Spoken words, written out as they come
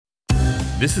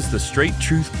This is the Straight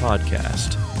Truth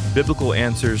Podcast, biblical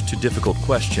answers to difficult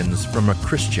questions from a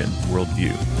Christian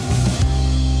worldview.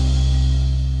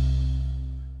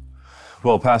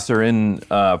 Well, Pastor, in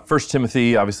 1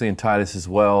 Timothy, obviously in Titus as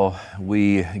well,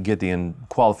 we get the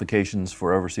qualifications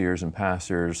for overseers and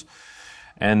pastors.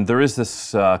 And there is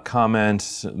this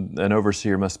comment, an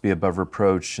overseer must be above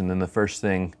reproach. And then the first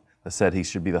thing that said he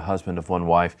should be the husband of one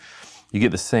wife. You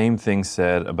get the same thing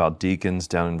said about deacons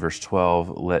down in verse 12.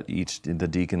 Let each the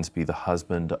deacons be the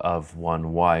husband of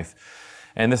one wife.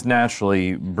 And this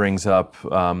naturally brings up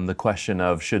the question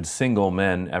of, should single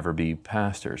men ever be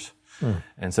pastors?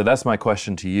 And so that's my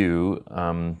question to you.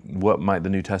 What might the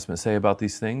New Testament say about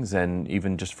these things? And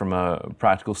even just from a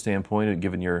practical standpoint,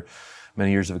 given your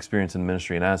many years of experience in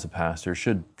ministry and as a pastor,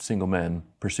 should single men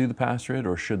pursue the pastorate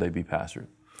or should they be pastored?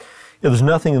 Yeah, there's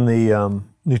nothing in the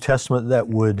New Testament that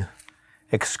would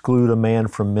exclude a man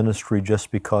from ministry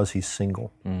just because he's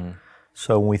single. Mm-hmm.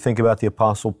 So when we think about the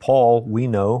Apostle Paul, we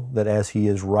know that as he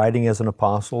is writing as an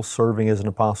apostle, serving as an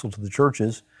apostle to the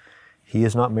churches, he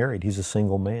is not married. He's a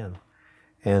single man.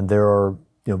 And there are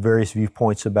various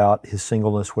viewpoints about his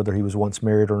singleness, whether he was once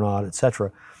married or not,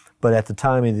 etc. But at the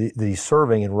time that he's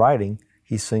serving and writing,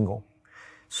 he's single.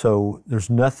 So there's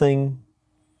nothing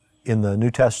in the New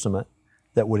Testament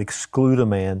that would exclude a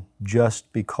man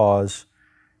just because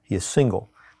he is single.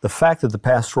 The fact that the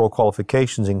pastoral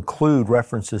qualifications include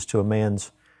references to a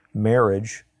man's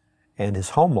marriage and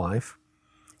his home life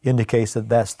indicates that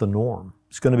that's the norm.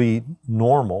 It's going to be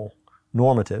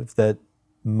normative, that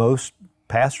most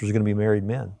pastors are going to be married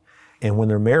men. And when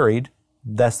they're married,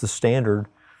 that's the standard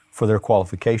for their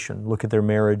qualification. Look at their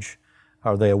marriage.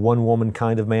 Are they a one-woman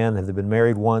kind of man? Have they been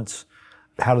married once?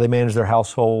 How do they manage their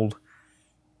household,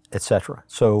 etc.?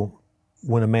 So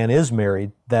when a man is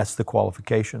married, that's the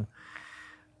qualification.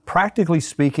 Practically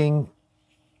speaking,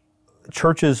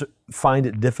 churches find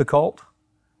it difficult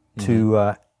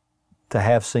to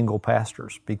have single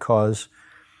pastors because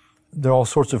there are all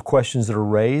sorts of questions that are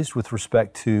raised with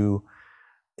respect to,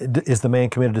 is the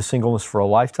man committed to singleness for a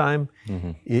lifetime?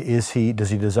 Mm-hmm. Does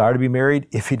he desire to be married?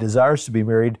 If he desires to be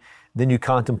married, then you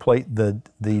contemplate the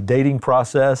dating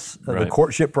process, the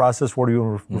courtship process, what do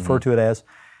you refer to it as,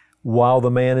 while the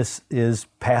man is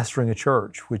pastoring a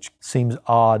church, which seems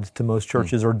odd to most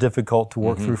churches or difficult to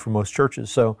work through for most churches.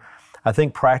 So I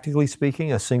think practically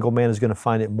speaking, a single man is going to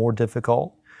find it more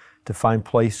difficult to find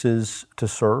places to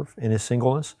serve in his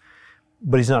singleness,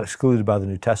 but he's not excluded by the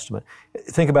New Testament.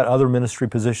 Think about other ministry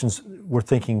positions. We're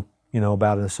thinking,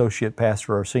 about an associate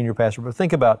pastor or a senior pastor, but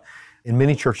think about in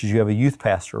many churches you have a youth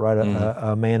pastor, right?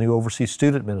 A man who oversees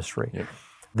student ministry. Yep.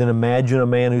 Then imagine a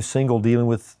man who's single dealing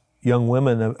with young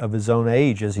women of his own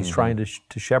age as he's trying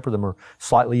to shepherd them, or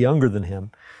slightly younger than him.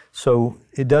 So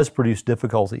it does produce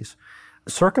difficulties.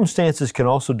 Circumstances can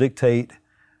also dictate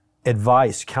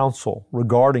advice, counsel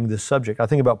regarding this subject. I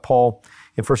think about Paul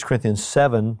in 1 Corinthians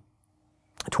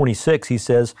 7:26. He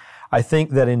says, I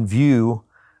think that in view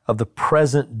of the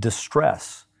present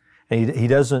distress, and he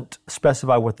doesn't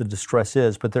specify what the distress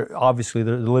is, but they're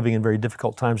living in very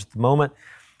difficult times at the moment.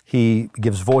 He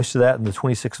gives voice to that in the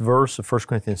 26th verse of 1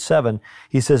 Corinthians 7.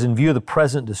 He says, in view of the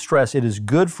present distress, it is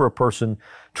good for a person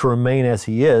to remain as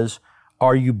he is.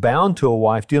 Are you bound to a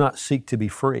wife? Do not seek to be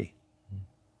free.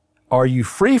 Are you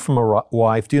free from a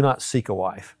wife? Do not seek a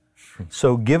wife.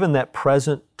 So given that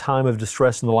present time of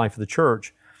distress in the life of the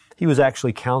church, he was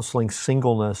actually counseling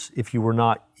singleness if you were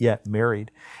not yet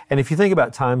married. And if you think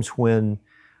about times when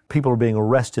people are being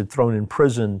arrested, thrown in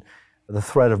prison, the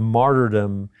threat of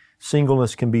martyrdom,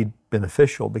 singleness can be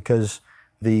beneficial because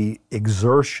the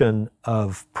exertion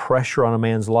of pressure on a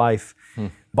man's life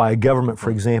by a government,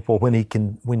 for example, when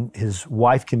his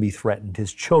wife can be threatened,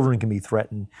 his children can be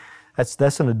threatened,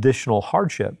 that's an additional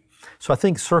hardship. So I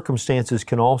think circumstances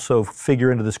can also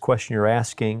figure into this question you're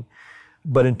asking.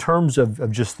 But in terms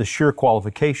of just the sheer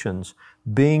qualifications,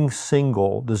 being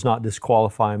single does not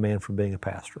disqualify a man from being a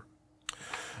pastor.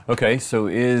 Okay, so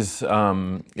is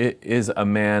a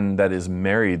man that is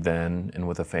married then and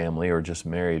with a family or just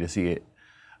married, is he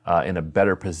in a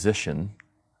better position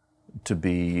to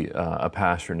be a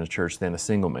pastor in a church than a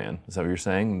single man? Is that what you're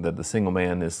saying? That the single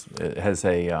man has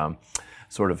a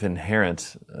sort of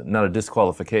inherent, not a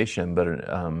disqualification, but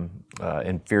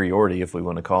inferiority, if we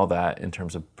want to call that, in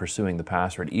terms of pursuing the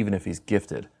pastorate, even if he's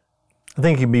gifted? I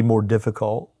think it can be more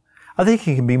difficult. I think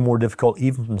it can be more difficult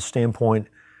even from the standpoint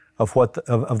of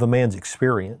of the man's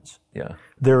experience. Yeah.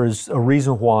 There is a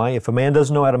reason why, if a man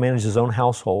doesn't know how to manage his own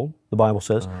household, the Bible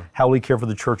says, how will he care for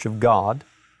the church of God?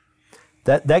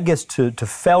 That gets to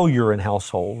failure in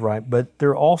household, right? But there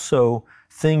are also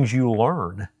things you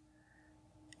learn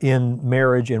in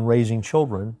marriage and raising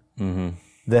children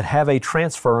that have a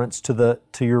transference to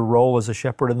your role as a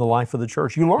shepherd in the life of the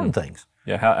church. You learn things.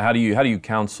 Yeah. How do you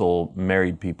counsel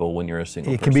married people when you're a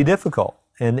single person? It can be difficult.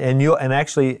 And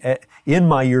actually, in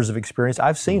my years of experience,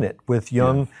 I've seen it with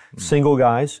young single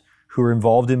guys who are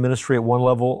involved in ministry at one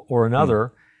level or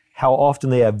another, how often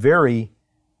they have very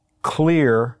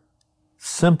clear,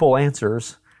 simple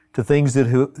answers to things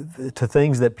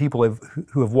that people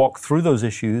who have walked through those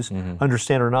issues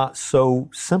understand are not so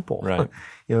simple, right.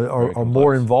 Are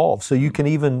more involved. So you can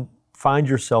even find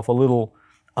yourself a little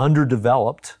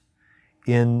underdeveloped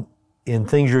in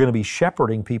things you're going to be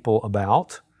shepherding people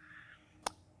about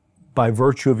by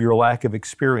virtue of your lack of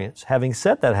experience. Having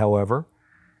said that, however,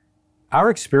 our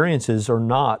experiences are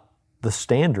not the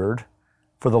standard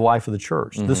for the life of the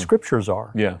church. The Scriptures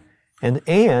are. Yeah.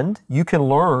 And you can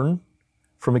learn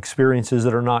from experiences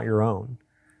that are not your own.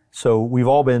 So we've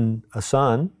all been a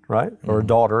son, right? Or a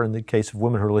daughter. In the case of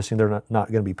women who are listening, they're not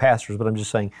going to be pastors, but I'm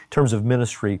just saying in terms of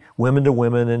ministry, women to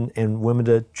women and women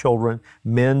to children,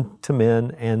 men to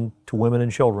men and to women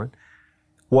and children.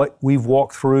 What we've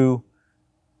walked through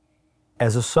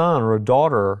as a son or a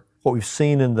daughter, what we've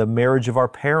seen in the marriage of our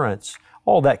parents,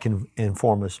 all that can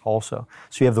inform us also.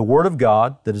 So you have the Word of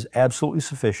God that is absolutely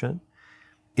sufficient,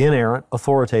 inerrant,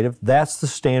 authoritative. That's the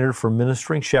standard for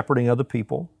ministering, shepherding other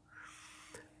people.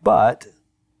 But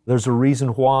there's a reason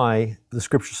why the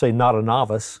Scriptures say not a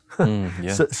novice.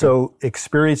 So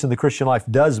experience in the Christian life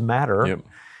does matter. Yep.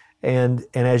 And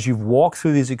as you've walked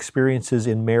through these experiences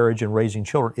in marriage and raising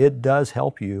children, it does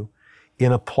help you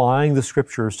in applying the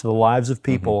Scriptures to the lives of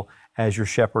people as you're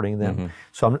shepherding them.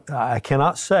 So I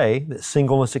cannot say that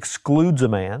singleness excludes a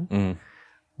man,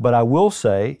 but I will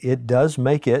say it does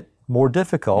make it more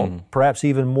difficult, perhaps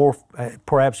even more,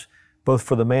 perhaps both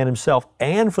for the man himself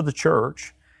and for the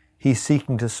church he's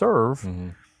seeking to serve,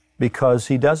 because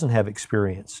he doesn't have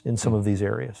experience in some of these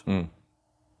areas.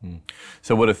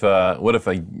 So what if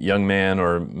a young man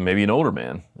or maybe an older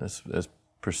man has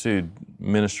pursued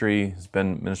ministry, has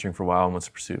been ministering for a while and wants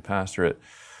to pursue a pastorate,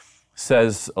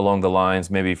 says along the lines,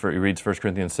 maybe he reads 1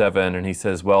 Corinthians 7 and he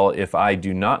says, well, if I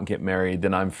do not get married,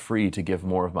 then I'm free to give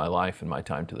more of my life and my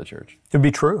time to the church. It would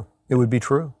be true. It would be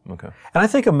true. Okay. And I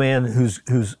think a man who's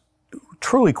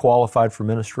truly qualified for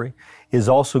ministry is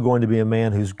also going to be a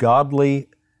man who's godly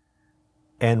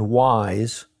and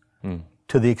wise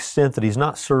to the extent that he's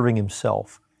not serving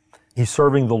himself. He's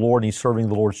serving the Lord and he's serving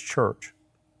the Lord's church,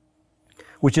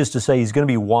 which is to say he's going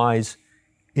to be wise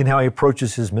in how he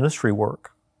approaches his ministry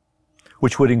work,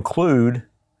 which would include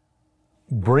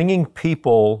bringing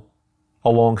people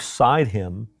alongside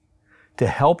him to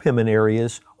help him in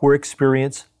areas where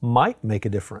experience might make a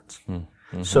difference.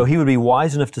 So he would be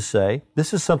wise enough to say,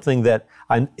 this is something that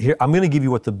I'm going to give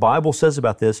you what the Bible says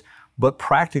about this, but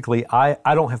practically I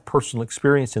don't have personal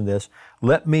experience in this.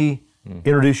 Let me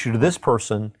introduce you to this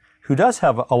person who does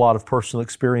have a lot of personal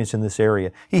experience in this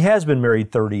area. He has been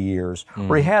married 30 years,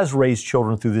 or he has raised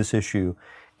children through this issue,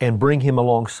 and bring him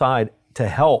alongside to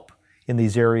help in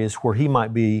these areas where he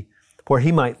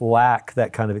might lack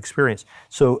that kind of experience.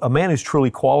 So a man who's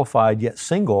truly qualified yet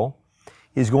single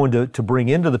is going to bring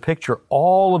into the picture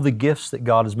all of the gifts that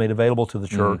God has made available to the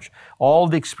church, all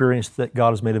of the experience that God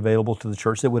has made available to the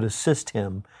church that would assist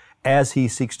him as he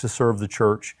seeks to serve the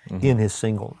church in his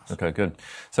singleness. Okay, good.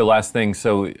 So last thing,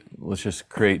 so let's just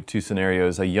create two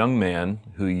scenarios. A young man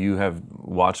who you have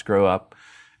watched grow up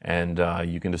and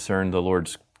you can discern the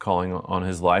Lord's calling on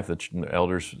his life, the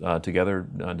elders together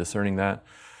discerning that.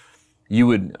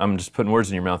 I'm just putting words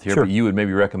in your mouth here, Sure. but you would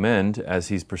maybe recommend, as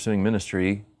he's pursuing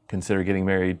ministry, consider getting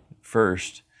married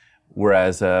first,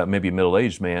 whereas maybe a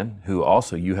middle-aged man who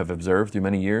also you have observed through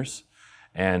many years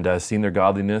and seen their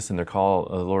godliness and their call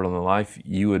of the Lord on their life,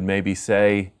 you would maybe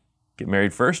say, get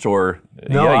married first, or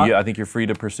No, I think you're free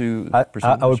to pursue I would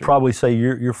ministry. probably say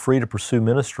you're free to pursue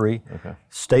ministry. Okay.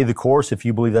 Stay the course if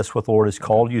you believe that's what the Lord has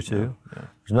called you to. Yeah.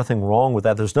 There's nothing wrong with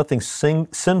that. There's nothing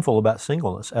sinful about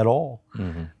singleness at all.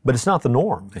 But it's not the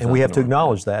norm, and we have to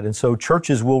acknowledge that. And so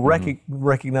churches will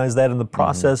recognize that in the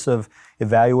process of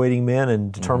evaluating men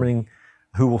and determining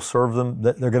who will serve them,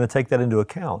 that they're going to take that into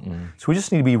account. So we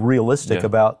just need to be realistic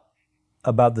about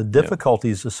the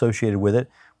difficulties associated with it,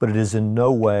 but it is in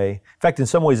no way, in fact, in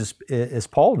some ways, as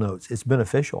Paul notes, it's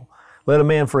beneficial. Let a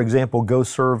man, for example, go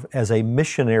serve as a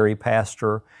missionary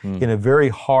pastor in a very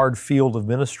hard field of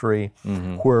ministry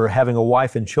where having a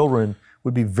wife and children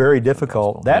would be very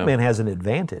difficult. That man has an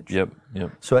advantage. Yep.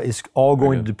 So it's all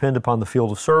going to depend upon the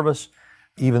field of service,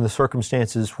 even the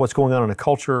circumstances, what's going on in a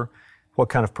culture, what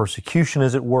kind of persecution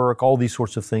is at work, all these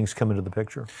sorts of things come into the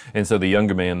picture. And so the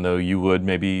younger man, though, you would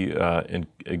maybe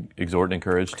exhort and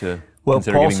encourage to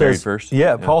consider Paul getting married says, first?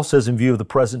 Paul says in view of the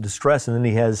present distress, and then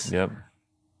he has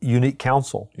unique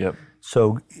counsel. Yep.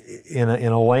 So in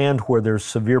a land where there's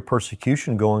severe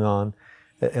persecution going on,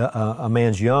 a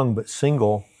man's young but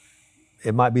single,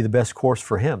 it might be the best course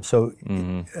for him. So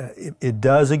it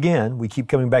does, again, we keep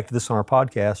coming back to this on our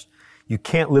podcast, you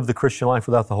can't live the Christian life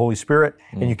without the Holy Spirit,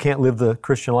 and you can't live the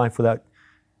Christian life without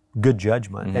good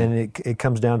judgment. And it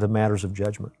comes down to matters of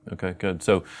judgment. Okay, good.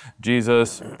 So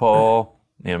Jesus, Paul,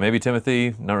 maybe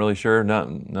Timothy, not really sure.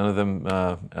 None of them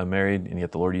married, and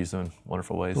yet the Lord used them in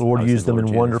wonderful ways. The Lord used them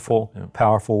in wonderful,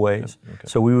 powerful ways. Yep. Okay.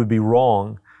 So we would be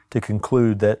wrong to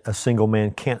conclude that a single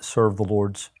man can't serve the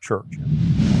Lord's church.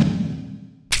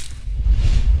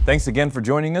 Thanks again for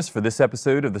joining us for this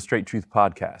episode of the Straight Truth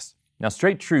Podcast. Now,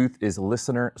 Straight Truth is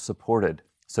listener supported.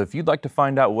 So if you'd like to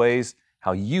find out ways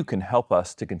how you can help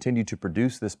us to continue to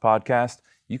produce this podcast,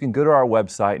 you can go to our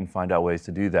website and find out ways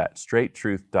to do that,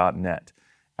 straighttruth.net.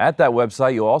 At that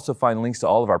website, you'll also find links to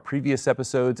all of our previous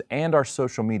episodes and our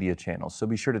social media channels, so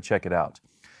be sure to check it out.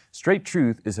 Straight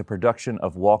Truth is a production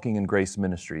of Walking in Grace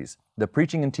Ministries, the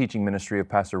preaching and teaching ministry of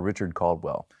Pastor Richard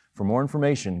Caldwell. For more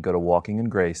information, go to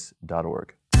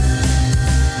walkingingrace.org.